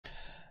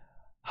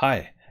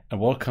Hi, and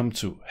welcome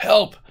to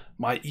Help!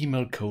 My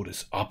email code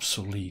is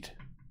obsolete.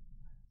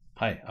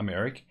 Hi, I'm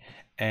Eric,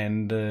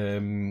 and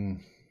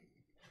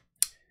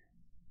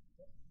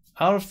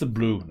out of the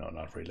blue, no,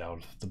 not really out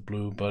of the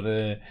blue,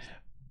 but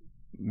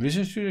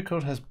Visual Studio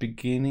Code has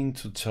beginning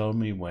to tell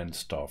me when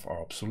stuff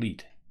are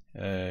obsolete.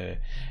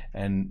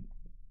 And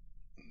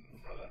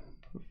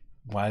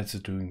why is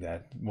it doing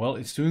that? Well,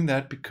 it's doing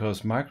that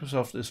because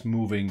Microsoft is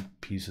moving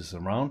pieces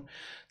around.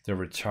 They're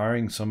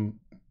retiring some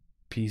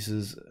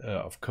pieces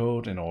of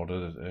code in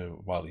order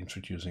while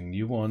introducing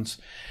new ones,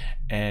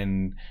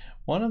 and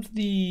one of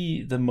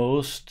the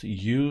most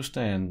used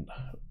and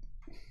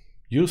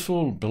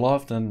useful,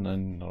 beloved,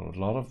 and a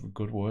lot of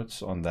good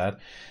words on that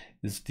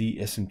is the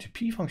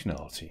SMTP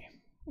functionality.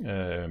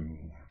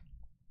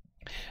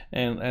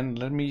 And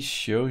let me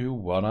show you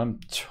what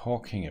I'm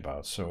talking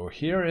about. So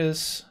here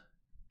is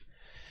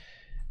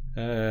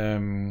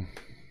some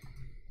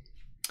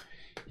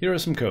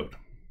code.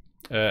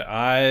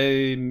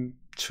 I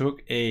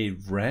took a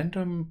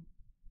random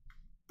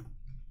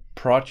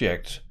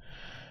project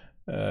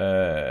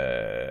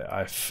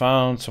I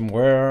found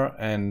somewhere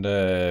and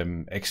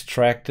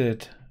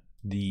extracted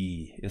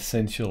the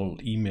essential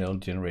email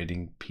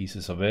generating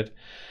pieces of it,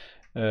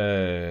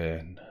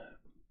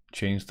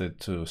 changed it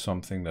to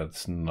something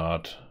that's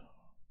not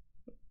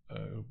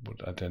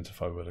would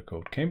identify where the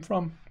code came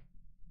from,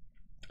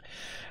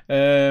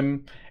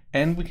 and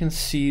we can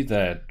see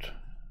that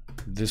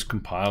this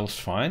compiles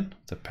fine.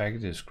 The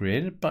package is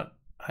created, but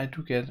I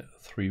do get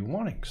 3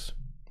 warnings.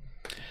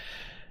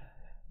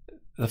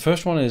 The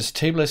first one is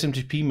table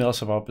SMTP mail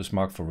sub is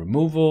marked for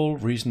removal.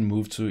 Reason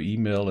move to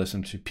email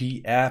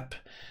SMTP app,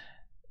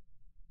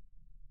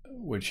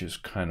 which is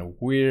kind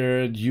of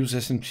weird. Use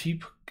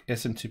SMTP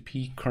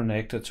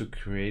connector to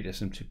create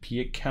SMTP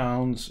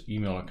accounts.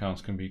 Email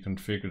accounts can be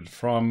configured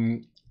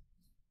from.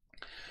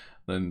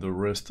 Then the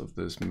rest of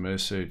this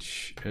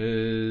message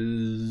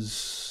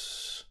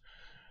is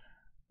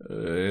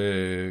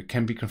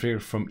can be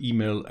configured from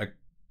email accounts.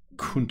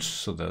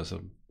 So there's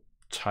a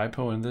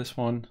typo in this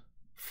one.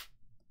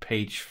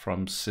 Page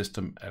from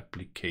system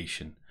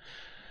application.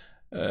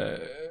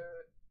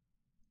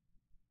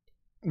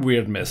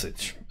 Weird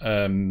message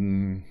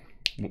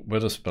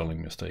with a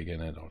spelling mistake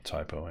in it, or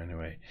typo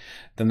anyway.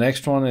 The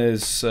next one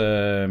is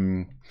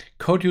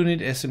code unit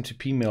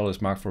SMTP mail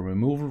is marked for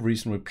removal.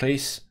 Reason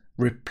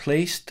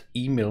replaced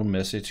email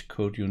message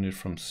code unit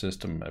from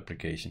system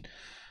application.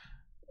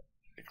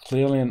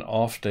 Clearly an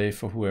off day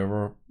for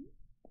whoever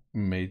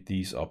made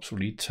these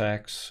obsolete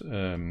tags,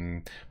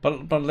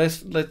 but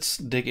let's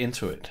dig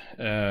into it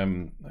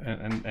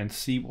and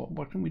see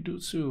what can we do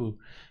to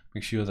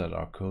make sure that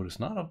our code is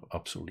not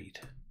obsolete.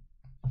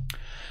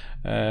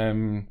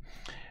 And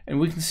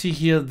we can see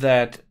here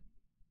that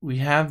we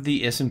have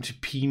the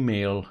SMTP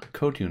mail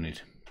code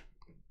unit,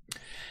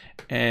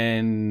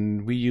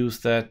 and we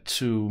use that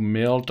to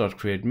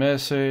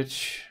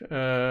mail.createMessage,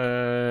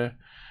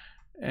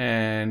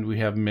 and we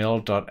have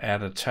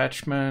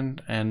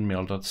mail.addAttachment and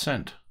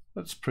mail.send.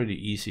 That's pretty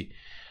easy.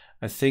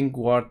 I think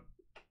what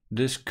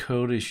this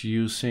code is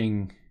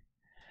using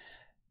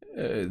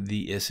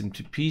the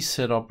SMTP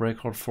setup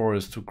record for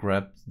is to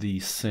grab the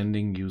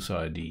sending user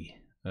ID.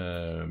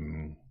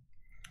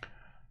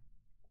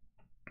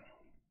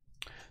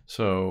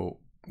 So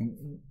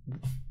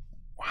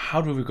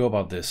how do we go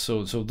about this?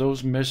 So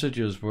those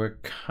messages were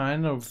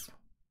kind of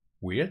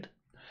weird.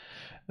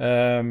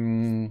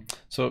 So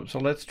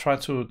let's try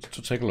to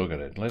take a look at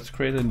it. Let's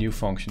create a new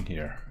function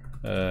here.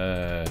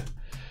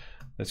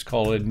 Let's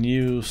call it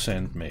new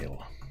send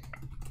mail.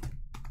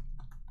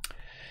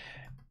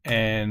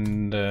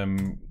 And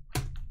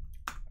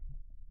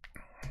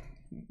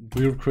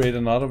we'll create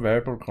another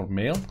variable called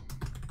mail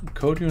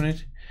code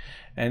unit.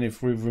 And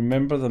if we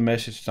remember the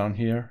message down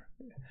here,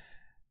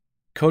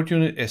 code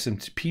unit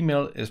SMTP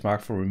mail is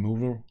marked for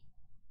removal,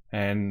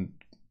 and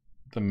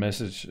the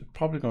message is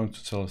probably going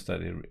to tell us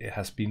that it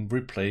has been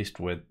replaced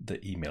with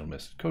the email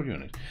message code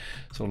unit.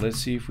 So let's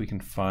see if we can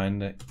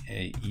find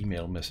a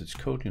email message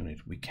code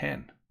unit. We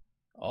can.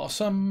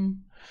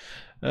 Awesome.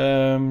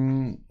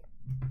 And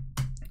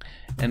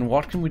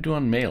what can we do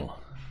on mail?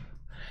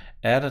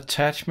 Add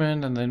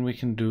attachment, and then we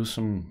can do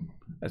some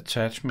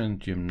attachment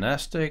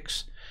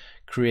gymnastics.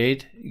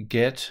 Create,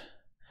 get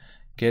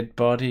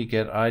body,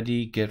 get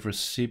ID, get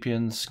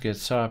recipients, get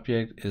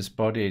subject, is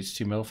body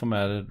HTML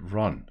formatted,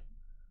 run.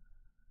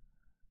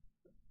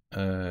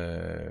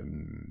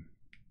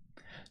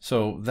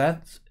 So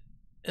that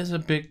is a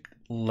bit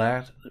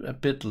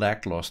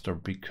lackluster,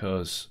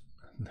 because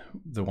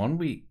the one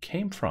we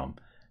came from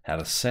had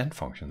a send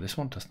function. This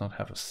one does not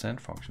have a send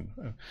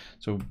function.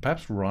 So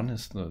perhaps run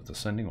is the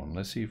sending one.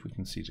 Let's see if we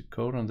can see the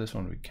code on this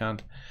one. We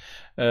can't,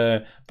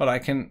 but I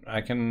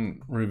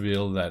can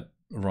reveal that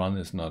run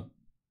is not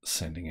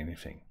sending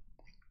anything.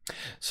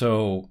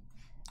 So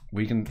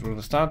we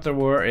can start. There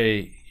were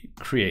a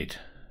create,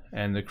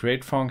 and the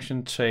create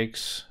function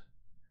takes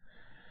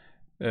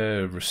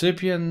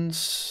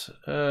recipients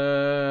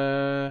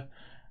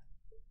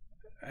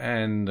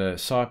and a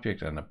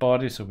subject and a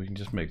body, so we can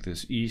just make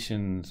this easy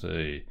and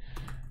say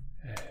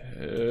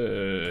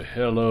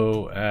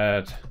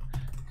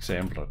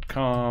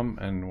hello@example.com,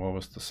 and what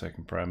was the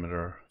second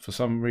parameter? For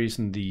some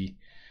reason the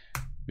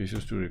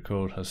Visual Studio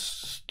Code has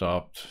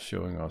stopped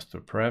showing us the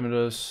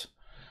parameters.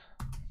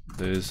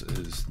 This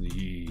is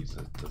the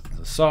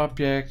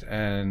subject,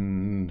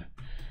 and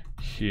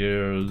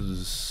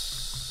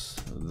here's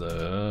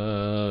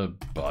the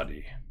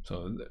body.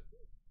 So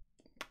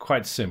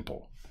quite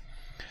simple.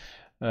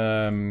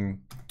 We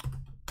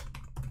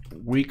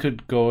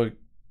could go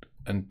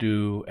and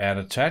do add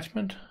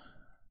attachment.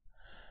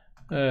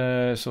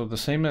 So the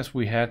same as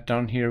we had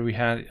down here, we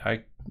had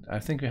I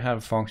think we have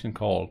a function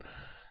called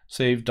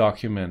save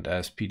document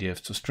as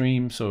PDF to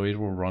stream, so it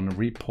will run a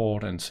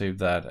report and save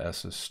that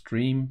as a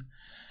stream.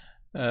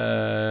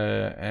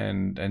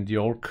 And the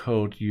old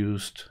code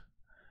used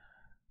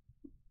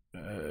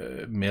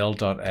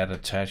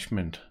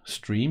mail.addAttachment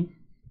stream.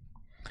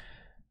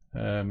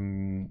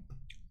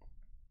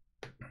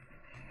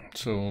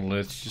 So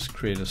let's just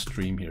create a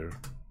stream here.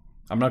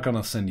 I'm not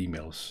gonna send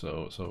emails,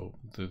 so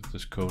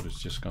this code is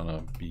just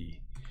gonna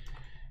be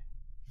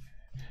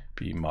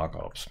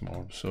markups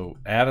more. So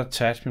add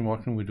attachment,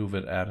 what can we do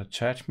with add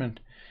attachment?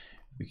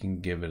 We can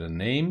give it a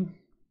name.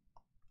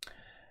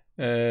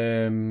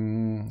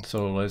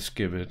 So let's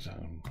give it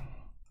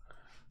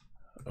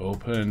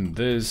open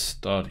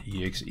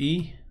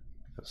this.exe,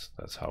 because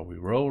that's how we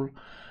roll.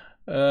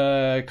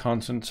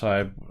 Content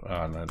type,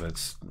 no,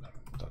 that's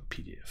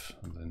 .pdf,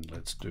 and then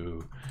let's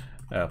do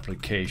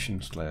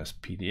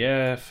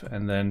application/pdf,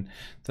 and then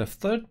the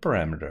third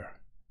parameter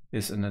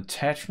is an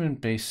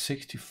attachment base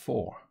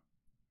 64.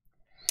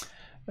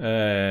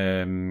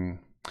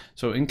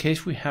 So in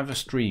case we have a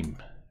stream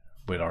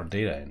with our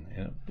data in,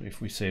 you know,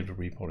 if we save the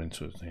report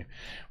into it,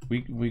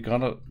 we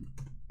gotta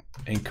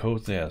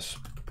encode this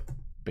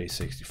base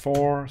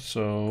 64,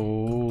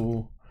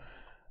 so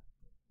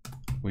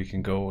we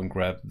can go and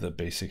grab the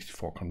base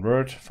 64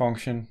 convert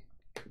function,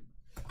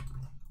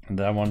 and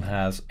that one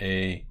has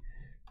a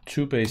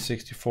to base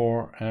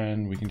 64,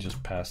 and we can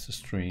just pass the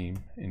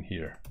stream in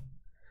here.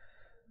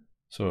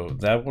 So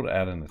that would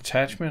add an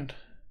attachment,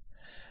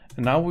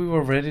 and now we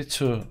were ready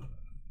to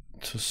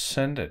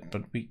send it,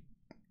 but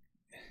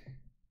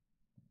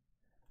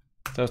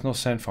there's no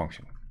send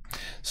function.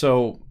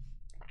 So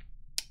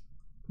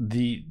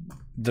the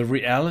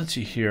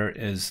reality here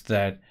is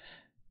that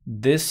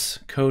this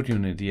code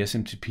unit, the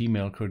SMTP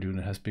mail code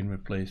unit, has been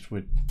replaced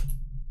with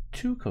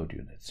 2 code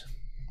units.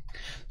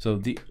 So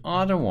the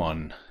other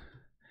one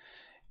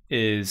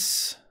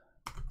is,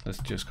 let's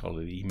just call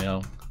it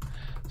email.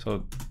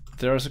 So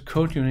there's a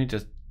code unit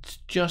that's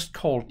just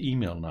called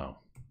email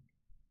now.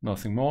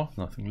 Nothing more,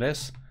 nothing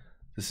less.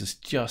 This is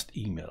just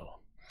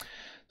email.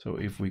 So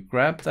if we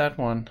grab that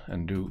one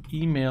and do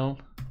email,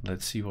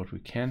 let's see what we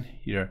can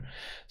here.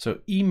 So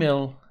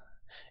email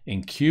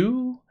in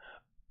queue,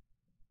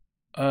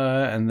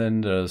 and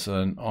then there's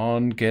an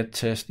on get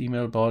test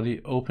email body,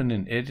 open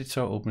in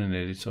editor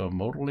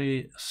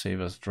modally,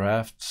 save as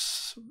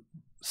drafts,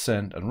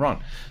 send and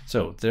run.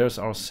 So there's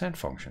our send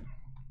function.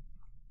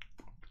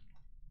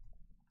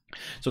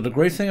 So the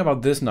great thing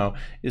about this now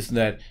is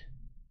that,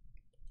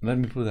 let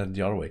me put that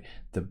the other way.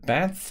 The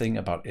bad thing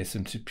about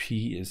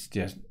SMTP is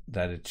just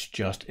that it's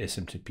just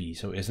SMTP.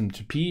 So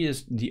SMTP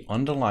is the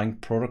underlying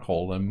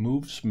protocol that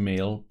moves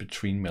mail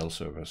between mail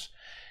servers.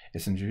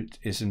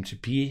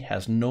 SMTP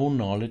has no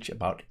knowledge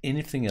about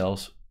anything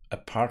else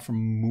apart from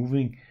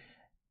moving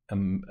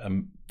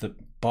the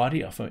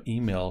body of an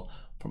email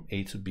from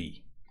A to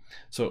B.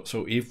 So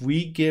if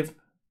we give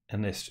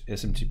an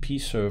SMTP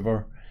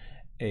server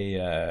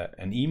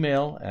an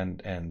email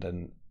and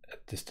then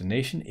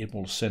destination, it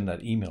will send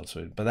that email to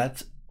it, but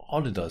that's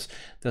all it does.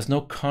 There's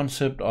no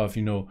concept of,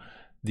 you know,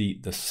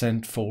 the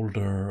sent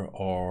folder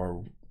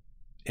or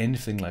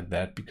anything like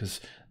that,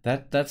 because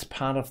that's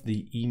part of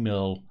the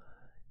email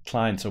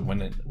client. So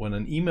when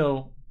an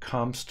email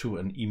comes to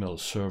an email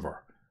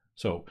server,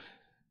 so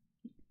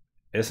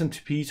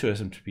SMTP to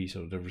SMTP,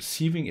 so the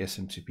receiving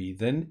SMTP,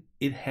 then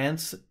it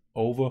hands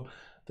over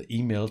the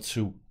email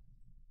to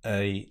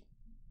a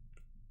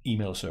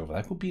email server.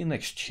 That could be an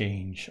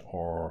Exchange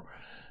or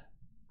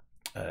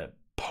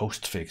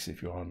postfix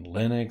if you're on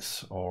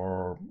Linux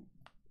or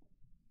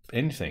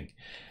anything,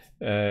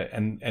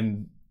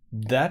 and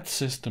that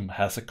system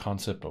has a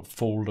concept of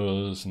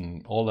folders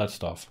and all that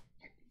stuff,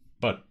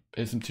 but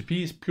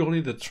SMTP is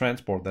purely the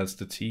transport. That's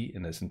the T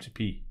in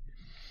SMTP.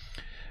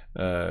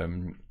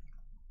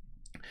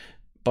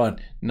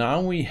 But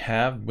now we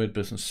have with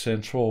Business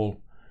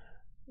Central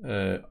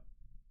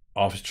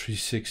Office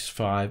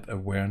 365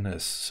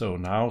 awareness. So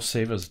now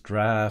save as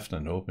draft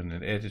and open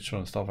an editor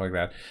and stuff like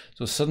that.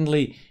 So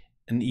suddenly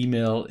an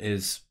email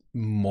is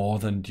more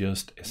than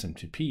just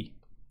SMTP,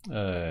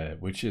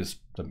 which is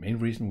the main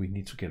reason we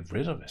need to get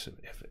rid of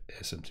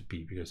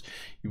SMTP, because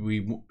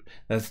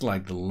that's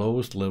like the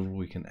lowest level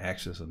we can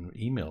access an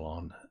email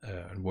on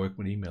and work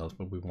with emails,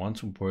 but we want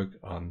to work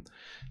on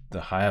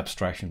the high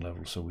abstraction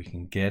level so we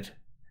can get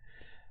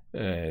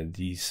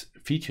these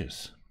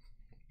features.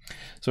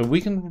 So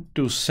we can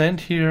do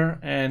send here,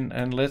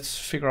 and let's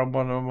figure out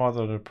what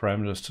are the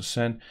parameters to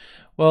send.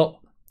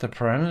 Well, the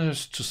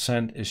parameters to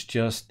send is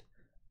just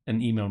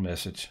an email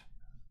message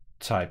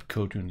type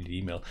code unit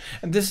email.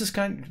 And this is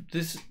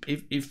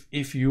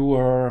if you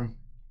are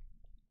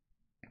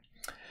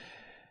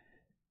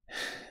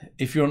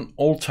an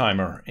old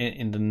timer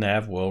in the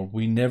nav world,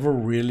 we never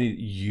really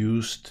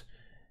used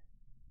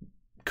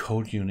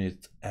code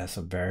unit as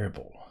a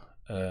variable,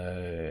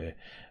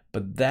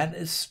 but that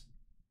is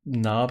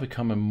now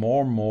become a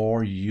more and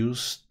more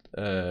used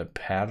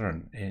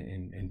pattern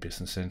in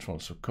Business Central.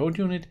 So code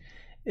unit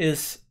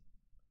is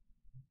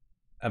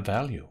a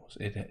value.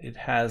 It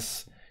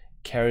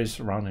carries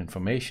around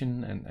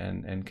information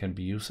and can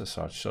be used as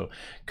such. So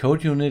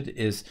code unit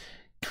is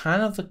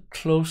kind of the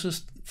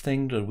closest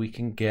thing that we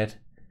can get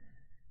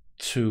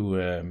to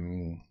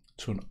an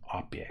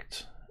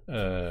object.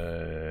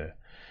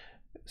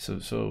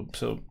 So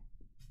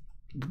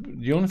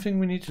the only thing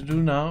we need to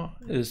do now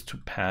is to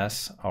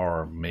pass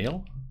our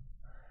mail,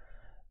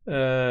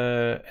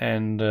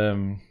 and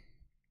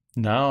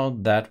now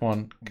that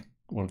one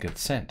will get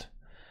sent.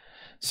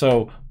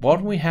 So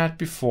what we had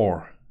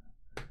before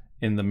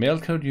in the mail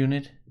code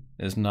unit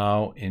is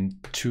now in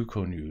two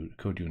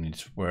code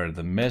units, where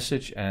the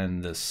message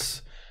and the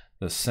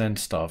send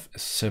stuff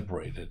is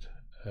separated.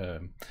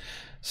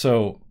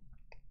 So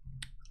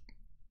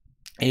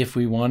if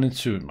we wanted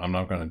to, I'm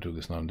not going to do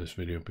this now in this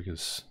video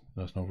because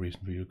there's no reason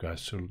for you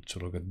guys to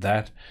look at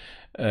that.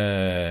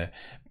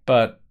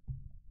 But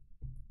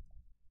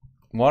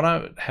what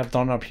I have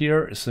done up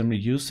here is simply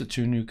use the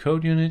two new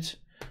code units,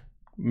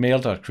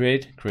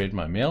 mail.create, create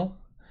my mail,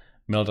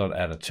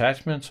 mail.add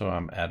attachment, so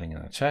I'm adding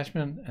an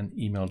attachment, and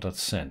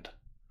email.send.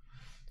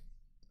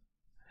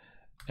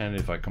 And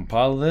if I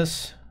compile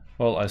this,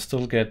 well, I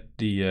still get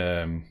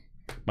the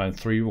my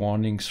 3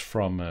 warnings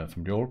from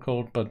the old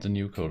code, but the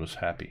new code is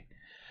happy.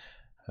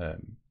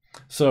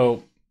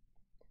 So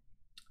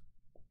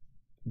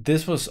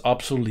this was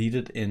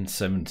obsoleted in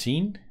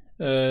 17.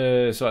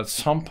 So at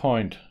some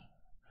point,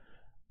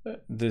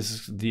 the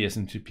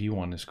SMTP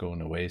one is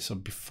going away. So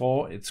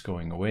before it's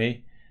going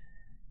away,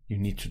 you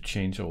need to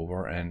change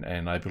over,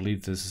 and I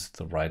believe this is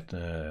the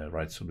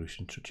right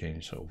solution to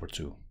change over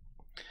to.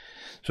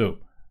 So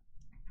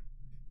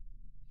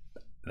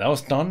that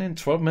was done in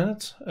 12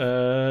 minutes.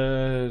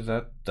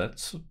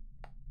 That's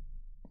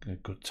a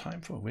good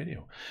time for a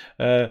video.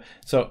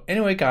 So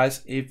anyway,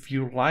 guys, if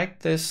you like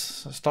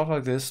this stuff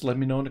like this, let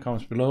me know in the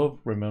comments below.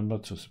 Remember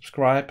to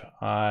subscribe.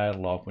 I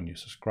love when you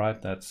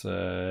subscribe. That's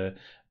a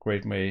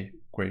great way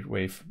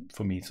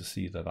for me to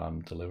see that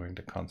I'm delivering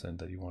the content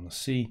that you want to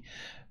see.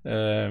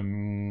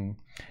 And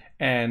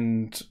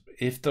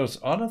if there's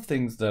other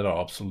things that are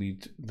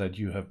obsolete that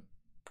you have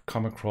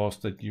come across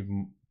that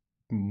you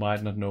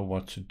might not know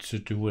what to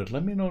do with,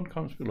 let me know in the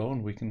comments below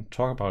and we can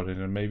talk about it,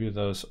 and maybe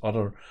there's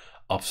other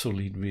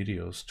obsolete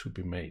videos to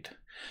be made.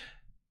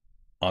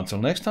 Until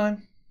next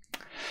time,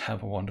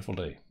 have a wonderful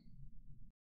day.